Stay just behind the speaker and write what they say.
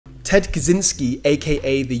Ted Kaczynski,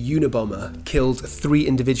 aka the Unabomber, killed 3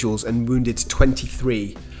 individuals and wounded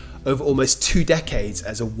 23 over almost 2 decades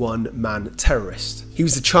as a one-man terrorist. He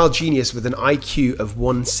was a child genius with an IQ of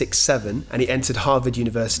 167, and he entered Harvard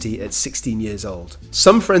University at 16 years old.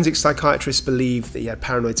 Some forensic psychiatrists believe that he had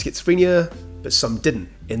paranoid schizophrenia, but some didn't.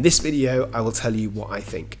 In this video, I will tell you what I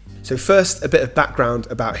think. So first, a bit of background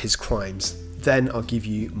about his crimes. Then I'll give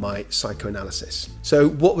you my psychoanalysis. So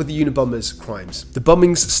what were the Unabomber's crimes? The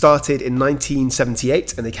bombings started in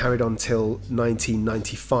 1978 and they carried on till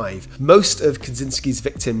 1995. Most of Kaczynski's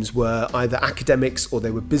victims were either academics or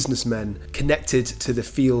they were businessmen connected to the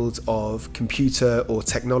field of computer or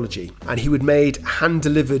technology. And he would made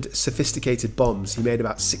hand-delivered sophisticated bombs. He made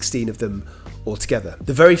about 16 of them altogether.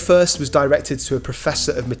 The very first was directed to a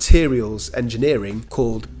professor of materials engineering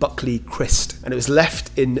called Buckley Christ, and it was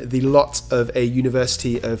left in the lot of a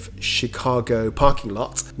University of Chicago parking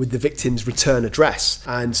lot with the victim's return address,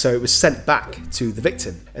 and so it was sent back to the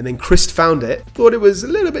victim. And then Christ found it, thought it was a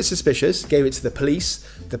little bit suspicious, gave it to the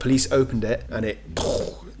police opened it, and it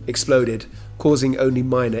exploded, causing only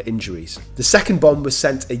minor injuries. The second bomb was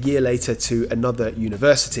sent a year later to another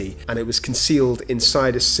university, and it was concealed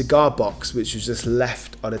inside a cigar box which was just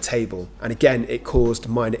left on a table, and again it caused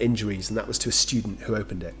minor injuries, and that was to a student who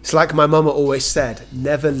opened it. It's like my mama always said,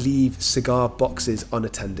 never leave cigar boxes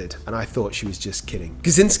unattended, and I thought she was just kidding.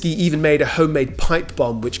 Kaczynski even made a homemade pipe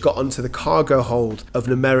bomb which got onto the cargo hold of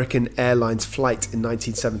an American Airlines flight in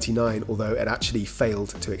 1979, although it actually failed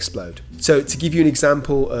to explode. So to give you an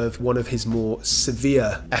example of one of his more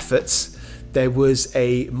severe efforts, there was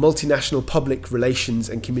a multinational public relations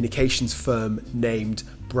and communications firm named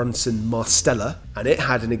Brunson Marsteller, and it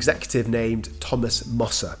had an executive named Thomas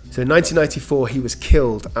Mosser. So in 1994 he was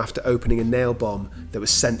killed after opening a nail bomb that was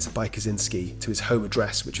sent by Kaczynski to his home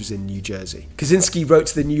address, which was in New Jersey. Kaczynski wrote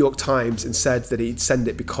to the New York Times and said that he'd send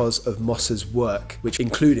it because of Mosser's work, which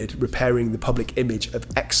included repairing the public image of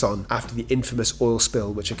Exxon after the infamous oil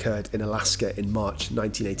spill which occurred in Alaska in March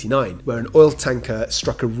 1989, where an oil tanker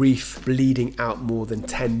struck a reef, bleeding out more than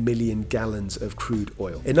 10 million gallons of crude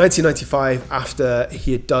oil. In 1995, after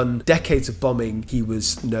he had done decades of bombing, he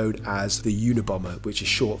was known as the Unabomber, which is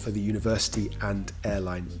short for the University and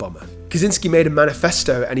Airline Bomber. Kaczynski made a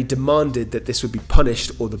manifesto and he demanded that this would be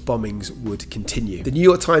punished or the bombings would continue. The New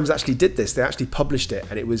York Times actually did this. They actually published it,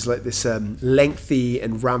 and it was like this lengthy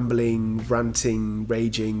and rambling, ranting,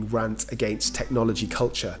 raging rant against technology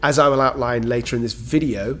culture. As I will outline later in this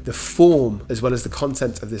video, the form as well as the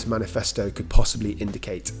content of this manifesto could possibly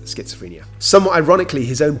indicate schizophrenia. Somewhat ironically,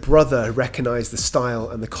 his own brother recognized the style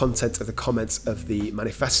and the content of the comments of the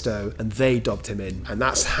manifesto, and they dobbed him in, and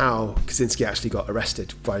that's how Kaczynski actually got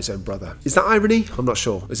arrested by his own brother. Is that irony? I'm not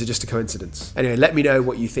sure. Is it just a coincidence? Anyway, let me know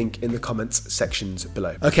what you think in the comments sections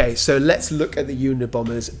below. Okay, so let's look at the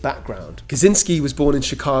Unabomber's background. Kaczynski was born in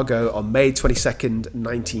Chicago on May 22nd,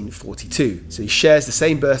 1942. So he shares the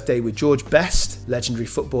same birthday with George Best, legendary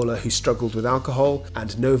footballer who struggled with alcohol,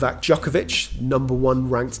 and Novak Djokovic, #1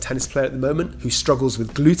 ranked tennis player at the moment, who struggles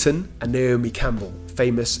with gluten, and Naomi Campbell,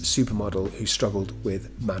 famous supermodel who struggled with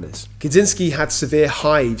manners. Kaczynski had severe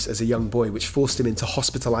hives as a young boy, which forced him into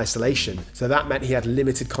hospital isolation, so that meant he had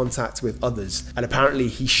limited contact with others, and apparently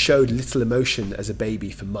he showed little emotion as a baby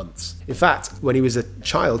for months. In fact, when he was a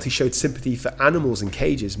child, he showed sympathy for animals in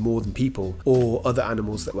cages more than people or other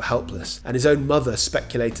animals that were helpless, and his own mother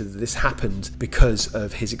speculated that this happened because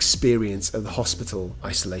of his experience of the hospital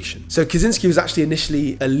isolation. So Kaczynski was actually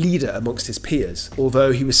initially a leader amongst his peers,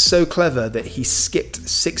 although he was so clever that he skipped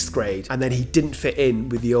 6th grade and then he didn't fit in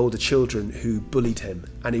with the older children who bullied him,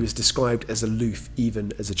 and he was described as aloof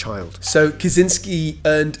even as a child. So Kaczynski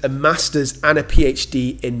earned a master's and a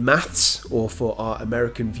PhD in maths, or for our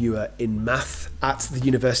American viewer, in math, at the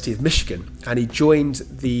University of Michigan, and he joined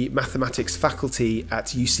the mathematics faculty at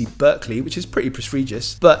UC Berkeley, which is pretty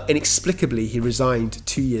prestigious, but inexplicably he resigned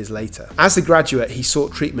 2 years later. As a graduate, he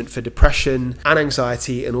sought treatment for depression and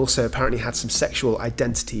anxiety, and also apparently had some sexual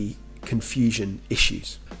identity confusion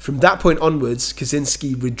issues. From that point onwards,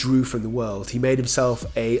 Kaczynski withdrew from the world. He made himself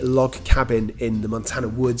a log cabin in the Montana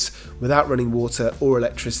woods without running water or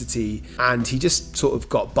electricity, and he just sort of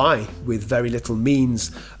got by with very little means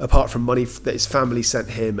apart from money that his family sent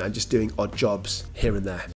him and just doing odd jobs here and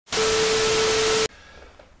there.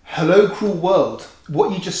 Hello cruel world.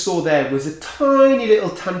 What you just saw there was a tiny little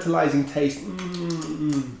tantalizing taste,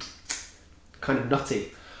 kind of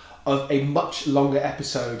nutty, of a much longer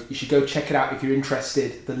episode. You should go check it out if you're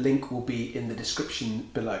interested. The link will be in the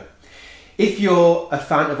description below. If you're a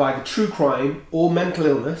fan of either true crime or mental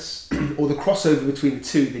illness, or the crossover between the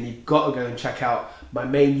two, then you've got to go and check out my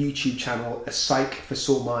main YouTube channel, A Psych for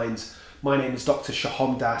Sore Minds, My name is Dr.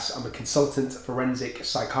 Shahom Das. I'm a consultant forensic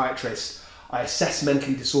psychiatrist. I assess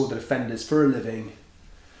mentally disordered offenders for a living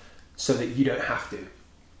so that you don't have to.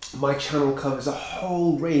 My channel covers a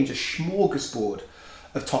whole range, a smorgasbord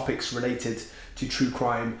of topics related to true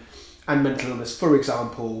crime and mental illness. For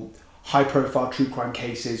example, high-profile true crime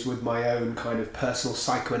cases with my own kind of personal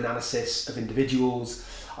psychoanalysis of individuals.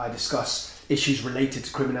 I discuss issues related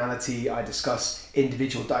to criminality. I discuss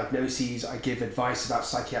individual diagnoses. I give advice about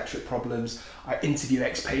psychiatric problems. I interview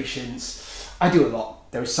ex-patients. I do a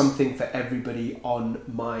lot. There is something for everybody on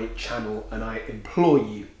my channel, and I implore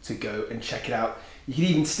you to go and check it out. You can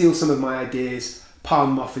even steal some of my ideas, palm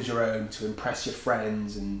them off as your own to impress your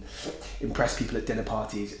friends and impress people at dinner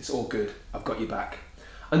parties. It's all good. I've got your back.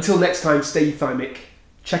 Until next time, stay euthymic,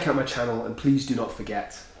 check out my channel, and please do not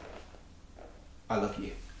forget, I love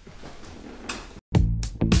you.